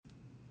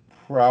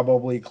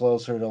 probably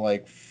closer to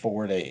like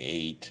 4 to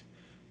 8.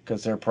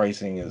 Because their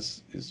pricing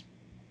is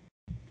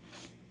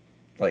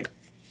like,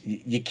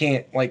 you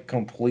can't like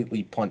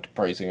completely punt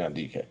pricing on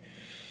DK.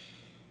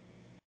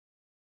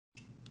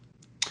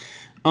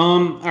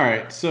 All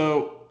right.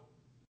 So,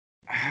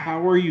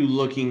 how are you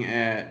looking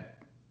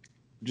at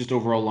just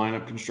overall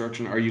lineup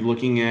construction? Are you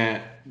looking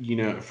at,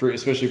 for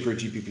especially for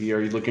GPP,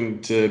 are you looking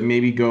to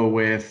maybe go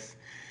with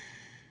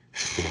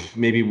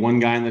maybe one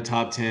guy in the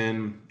top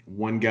 10,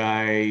 one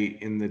guy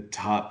in the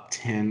top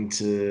 10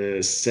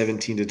 to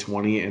 17 to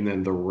 20, and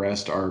then the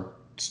rest are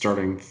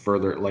starting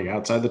further, like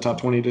outside the top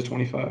 20 to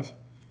 25?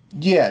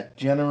 Yeah,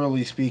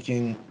 generally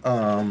speaking,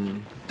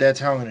 that's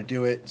how I'm going to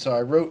do it. So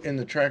I wrote in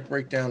the track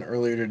breakdown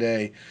earlier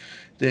today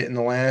that in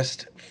the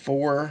last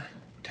 4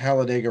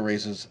 Talladega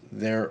races,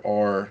 there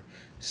are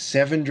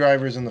 7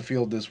 drivers in the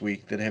field this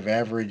week that have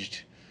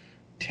averaged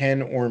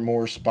 10 or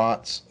more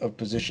spots of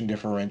position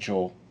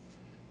differential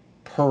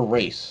per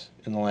race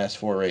in the last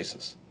 4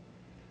 races.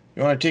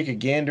 You want to take a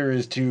gander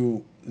as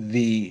to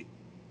the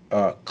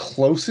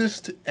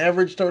closest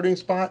average starting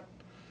spot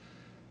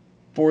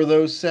for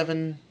those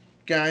 7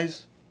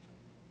 guys?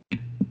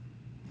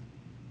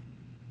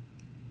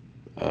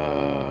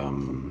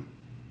 Um,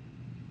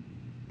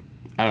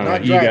 I don't know.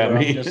 Not You got driver, I'm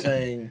me. just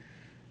saying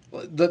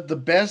the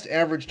best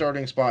average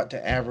starting spot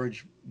to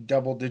average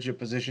double digit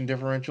position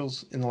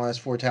differentials in the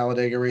last 4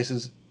 Talladega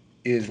races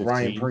is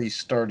Ryan 15. Preece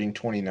starting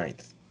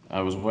 29th.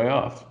 I was way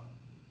off.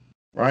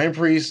 Ryan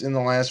Preece in the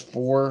last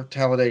 4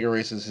 Talladega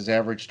races has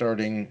averaged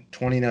starting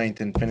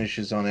 29th and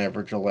finishes on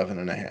average 11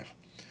 and a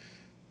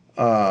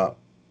half.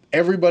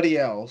 Everybody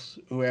else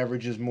who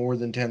averages more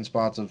than 10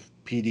 spots of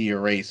PD a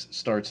race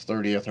starts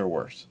 30th or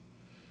worse.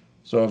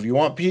 So if you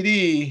want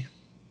PD,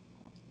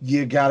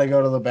 you got to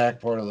go to the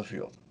back part of the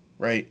field,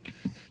 right?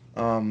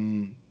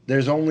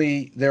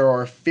 There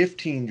are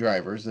 15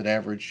 drivers that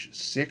average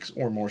 6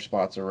 or more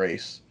spots a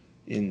race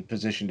in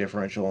position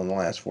differential in the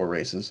last 4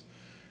 races.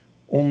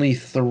 Only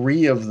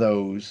 3 of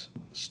those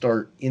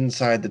start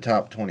inside the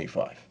top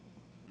 25.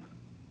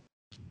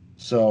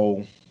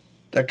 So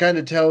that kind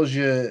of tells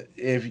you,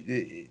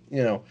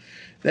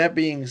 that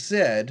being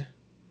said,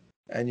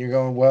 and you're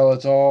going, well,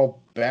 it's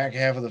all back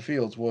half of the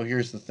fields. Well,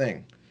 here's the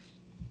thing.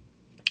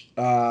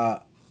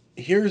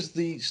 Here's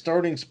the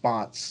starting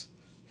spots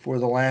for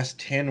the last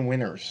 10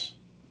 winners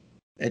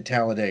at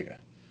Talladega: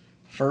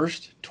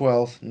 1st,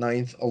 12th,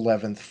 9th,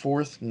 11th,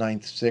 4th,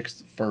 9th,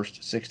 6th, 1st,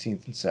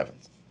 16th, and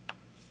 7th.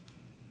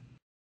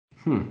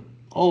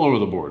 All over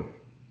the board.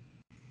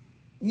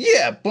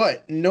 Yeah,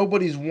 but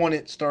nobody's won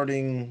it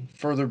starting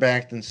further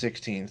back than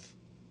 16th,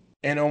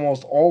 and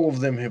almost all of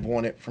them have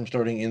won it from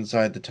starting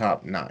inside the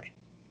top 9.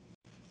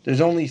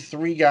 There's only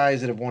 3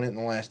 guys that have won it in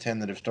the last 10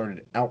 that have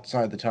started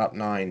outside the top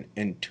 9,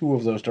 and 2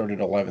 of those started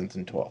 11th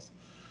and 12th.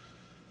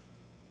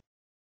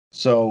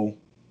 So,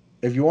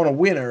 if you want a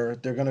winner,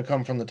 they're going to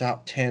come from the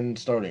top 10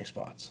 starting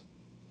spots.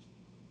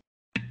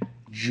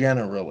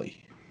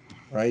 Generally,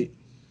 right?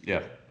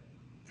 Yeah.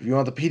 If you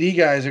want the PD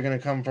guys, they're going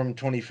to come from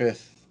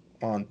 25th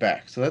on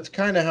back. So that's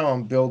kind of how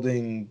I'm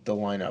building the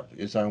lineup.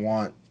 Is I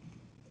want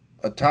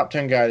a top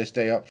 10 guy to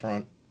stay up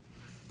front,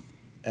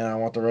 and I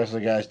want the rest of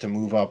the guys to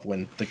move up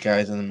when the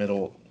guys in the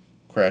middle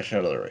crash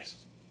out of the race.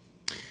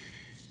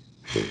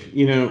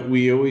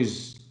 We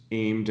always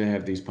aim to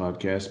have these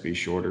podcasts be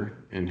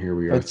shorter, and here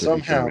we are, But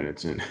 33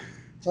 minutes in.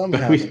 But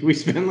somehow, we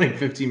spend like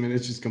 15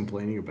 minutes just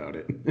complaining about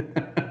it.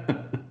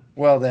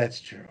 well,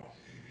 that's true.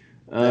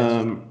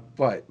 um,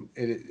 But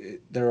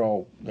they're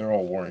all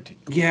warranted.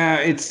 yeah,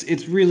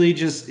 it's really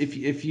just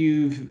if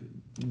you've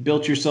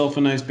built yourself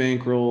a nice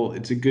bankroll,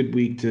 it's a good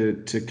week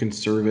to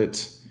conserve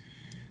it.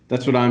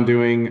 That's what I'm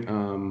doing.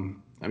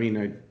 I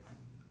mean,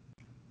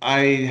 I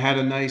had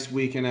a nice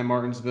weekend at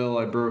Martinsville.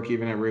 I broke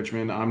even at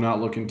Richmond. I'm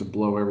not looking to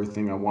blow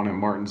everything I want at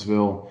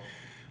Martinsville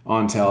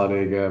on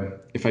Talladega.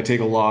 If I take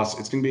a loss,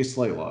 it's going to be a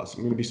slight loss.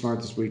 I'm going to be smart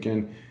this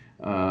weekekend.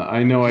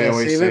 I know I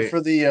always Save say it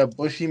for the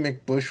Bushy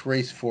McBush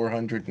Race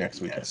 400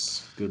 next weekend.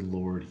 yes. Good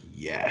Lord, At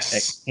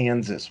yes.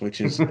 Kansas,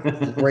 which is a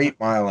great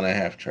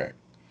 1.5-mile track.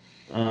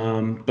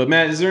 But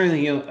Matt, is there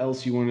anything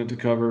else you wanted to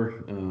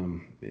cover?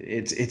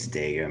 It's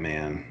Dega,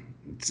 man.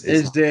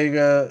 It's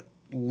Dega.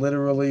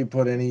 Literally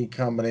put any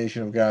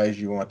combination of guys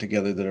you want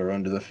together that are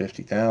under the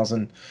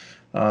 50,000.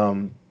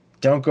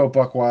 Don't go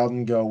buck wild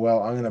and go,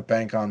 well, I'm going to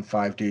bank on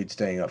 5 dudes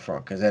staying up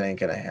front, because that ain't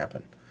going to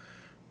happen.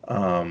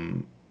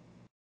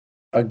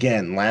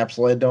 Again, laps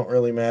led don't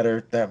really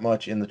matter that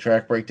much. In the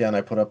track breakdown,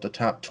 I put up the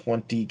top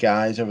 20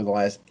 guys over the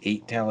last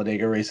 8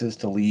 Talladega races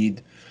to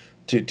lead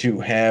to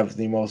have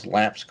the most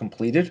laps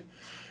completed.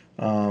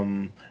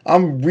 I'm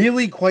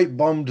really quite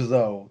bummed,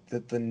 though,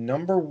 that the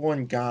number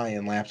 1 guy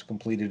in laps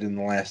completed in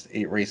the last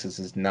 8 races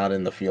is not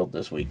in the field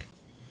this week.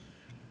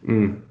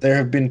 There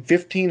have been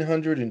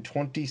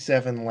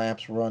 1,527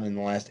 laps run in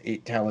the last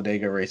 8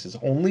 Talladega races.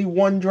 Only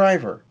 1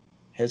 driver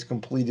has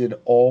completed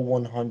all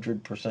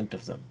 100%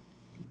 of them.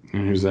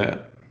 And who's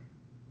that?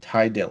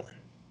 Ty Dillon.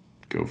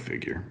 Go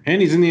figure.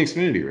 And he's in the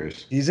Xfinity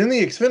race. He's in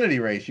the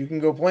Xfinity race. You can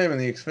go play him in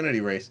the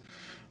Xfinity race.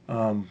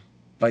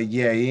 But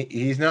yeah,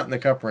 he's not in the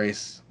Cup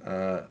race.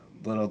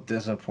 Little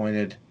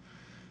disappointed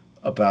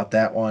about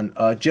that one.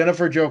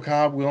 Jennifer Jo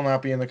Cobb will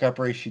not be in the Cup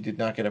race. She did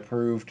not get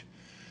approved,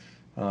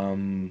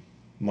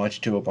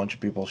 much to a bunch of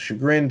people's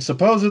chagrin.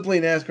 Supposedly,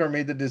 NASCAR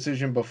made the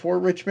decision before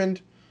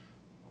Richmond.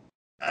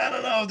 I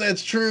don't know if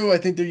that's true. I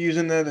think they're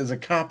using that as a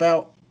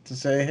cop-out to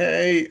say,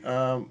 hey,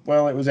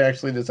 well, it was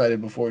actually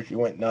decided before she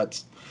went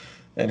nuts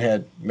and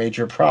had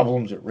major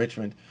problems at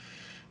Richmond.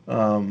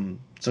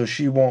 So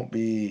she won't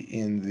be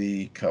in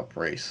the Cup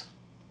race.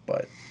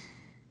 But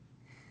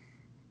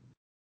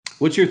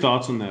what's your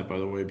thoughts on that, by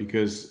the way?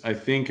 Because I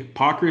think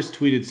Pockris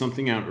tweeted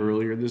something out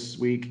earlier this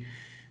week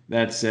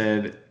that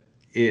said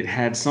it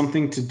had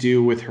something to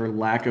do with her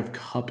lack of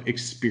Cup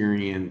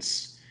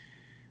experience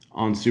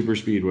on super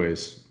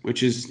speedways,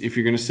 which is, if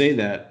you're going to say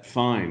that,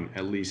 fine,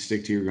 at least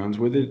stick to your guns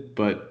with it,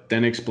 but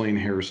then explain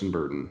Harrison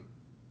Burton.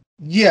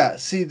 yeah,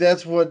 see,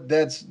 there's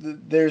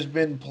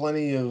been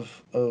plenty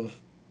of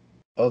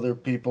other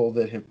people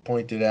that have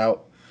pointed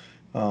out,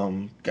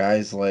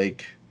 guys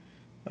like,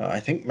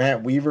 I think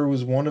Matt Weaver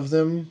was one of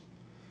them.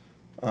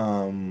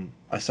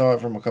 I saw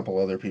it from a couple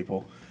other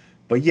people.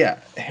 But yeah,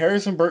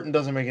 Harrison Burton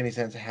doesn't make any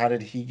sense. How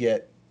did he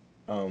get,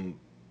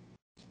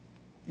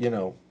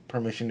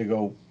 permission to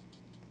go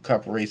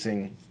Cup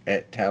racing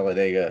at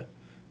Talladega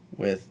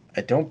with,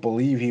 I don't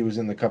believe he was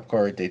in the Cup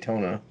car at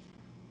Daytona,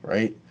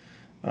 right?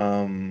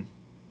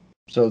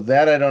 So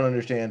that I don't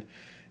understand.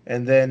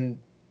 And then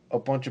a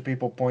bunch of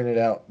people pointed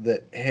out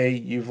that, hey,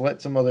 you've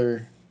let some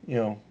other,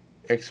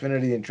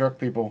 Xfinity and truck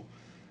people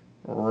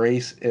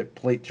race at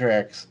plate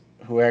tracks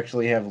who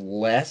actually have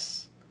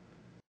less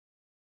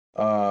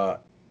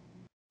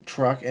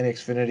truck and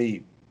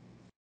Xfinity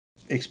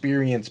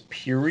experience,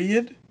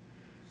 period,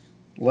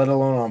 let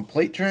alone on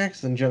plate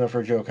tracks, than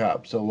Jennifer Jo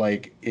Cobb. So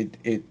like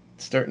it's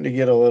starting to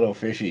get a little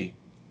fishy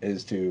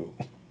as to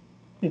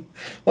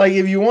like,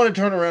 if you want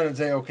to turn around and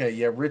say, okay,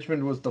 yeah,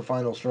 Richmond was the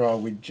final straw,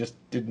 we just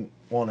didn't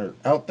want her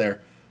out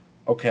there.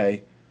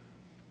 Okay,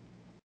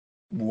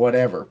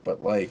 whatever.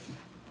 But like,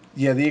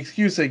 yeah, the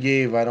excuse they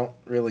gave, I don't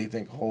really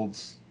think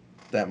holds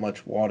that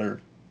much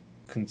water,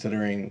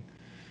 considering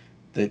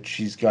that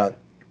she's got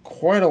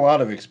quite a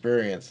lot of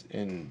experience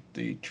in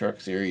the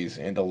truck series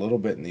and a little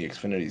bit in the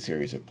Xfinity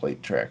series at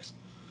plate tracks.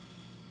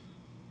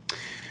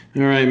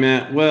 All right,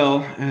 Matt.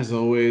 Well, as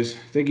always,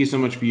 thank you so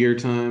much for your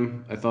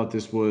time. I thought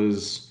this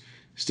was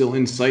still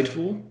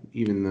insightful,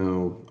 even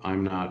though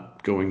I'm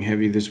not going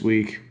heavy this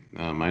week.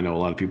 I know a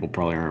lot of people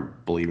probably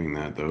aren't believing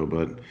that, though,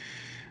 but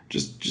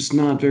just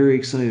not very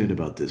excited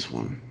about this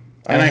one.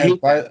 And I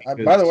hate that By the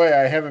because way,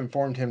 I have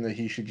informed him that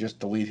he should just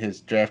delete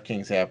his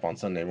DraftKings app on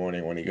Sunday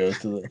morning when he goes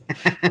to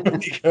the when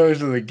he goes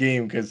to the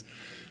game, because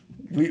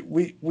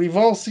we've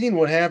all seen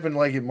what happened,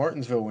 like at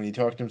Martinsville, when he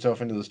talked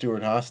himself into the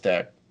Stewart Haas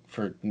stack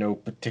for no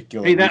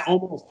particular hey, that reason.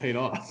 almost paid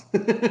off.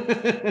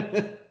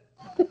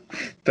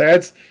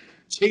 That's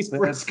Chase that's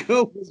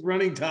Briscoe was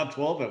running top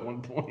 12 at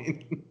one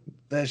point.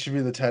 that should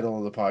be the title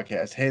of the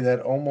podcast. Hey,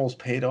 that almost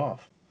paid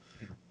off.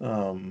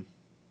 Um,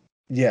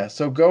 yeah,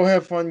 so go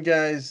have fun,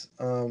 guys.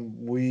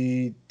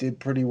 We did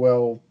pretty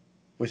well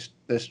with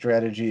this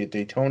strategy at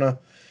Daytona.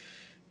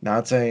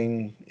 Not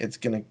saying it's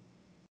gonna,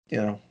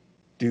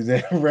 do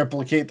that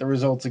replicate the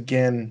results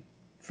again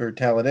for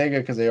Talladega,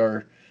 because they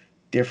are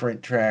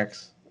different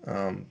tracks.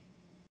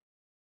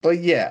 But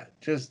yeah,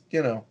 just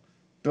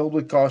build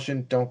with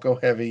caution. Don't go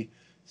heavy.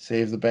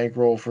 Save the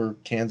bankroll for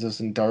Kansas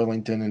and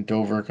Darlington and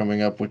Dover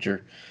coming up, which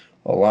are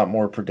a lot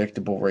more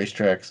predictable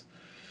racetracks.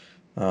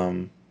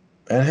 And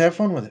have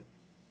fun with it.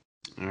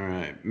 All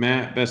right,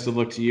 Matt, best of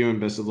luck to you and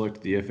best of luck to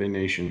the FA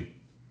Nation.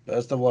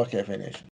 Best of luck, FA Nation.